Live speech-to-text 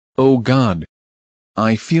Oh God.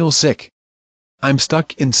 I feel sick. I'm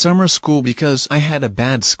stuck in summer school because I had a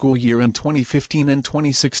bad school year in 2015 and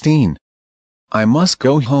 2016. I must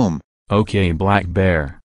go home. Okay, Black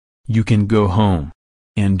Bear. You can go home.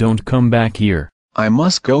 And don't come back here. I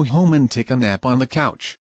must go home and take a nap on the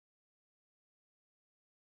couch.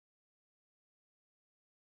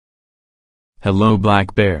 Hello,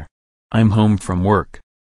 Black Bear. I'm home from work.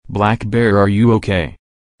 Black Bear, are you okay?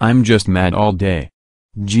 I'm just mad all day.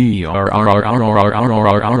 Oh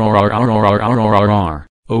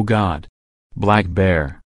God. Black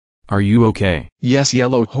Bear. Are you okay? Yes,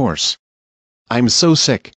 Yellow Horse. I'm so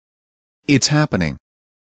sick. It's happening.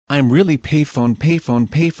 I'm really payphone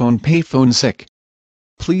sick.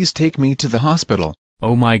 Please take me to the hospital.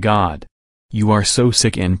 Oh my God. You are so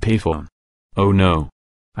sick and payphone. Oh no.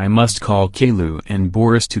 I must call Caillou and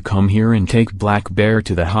Boris to come here and take Black Bear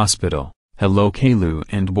to the hospital. Hello Caillou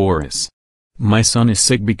and Boris. My son is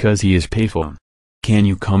sick because he is payphone. Can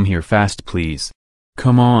you come here fast please?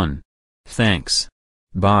 Come on. Thanks.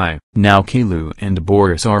 Bye. Now Caillou and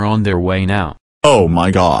Boris are on their way now. Oh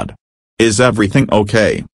my God. Is everything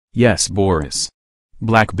okay? Yes Boris.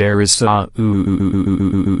 Black Bear is so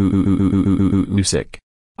sick.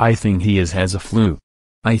 I think he has a flu.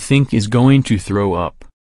 I think he's going to throw up.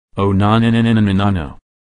 Oh no.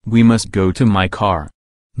 We must go to my car.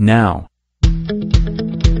 Now.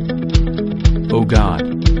 Oh God.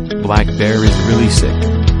 Black Bear is really sick.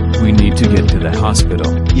 We need to get to the hospital.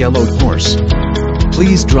 Yellow Horse.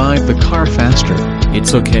 Please drive the car faster.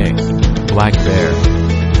 It's okay. Black Bear.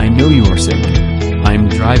 I know you are sick. I'm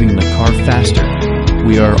driving the car faster.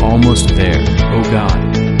 We are almost there. Oh God.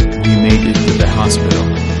 We made it to the hospital.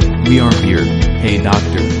 We are here. Hey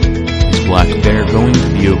doctor. Is Black Bear going to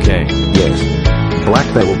be okay? Yes. Black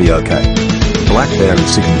Bear will be okay. Black Bear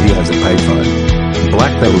is sick and he has a payphone.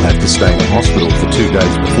 Black Bear will have to stay in the hospital for 2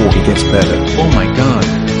 days before he gets better. Oh my God.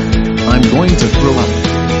 I'm going to throw up.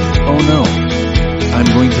 Oh no. I'm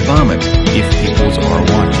going to vomit. If peoples are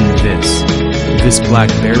watching this Black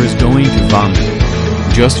Bear is going to vomit.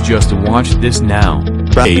 Just watch this now.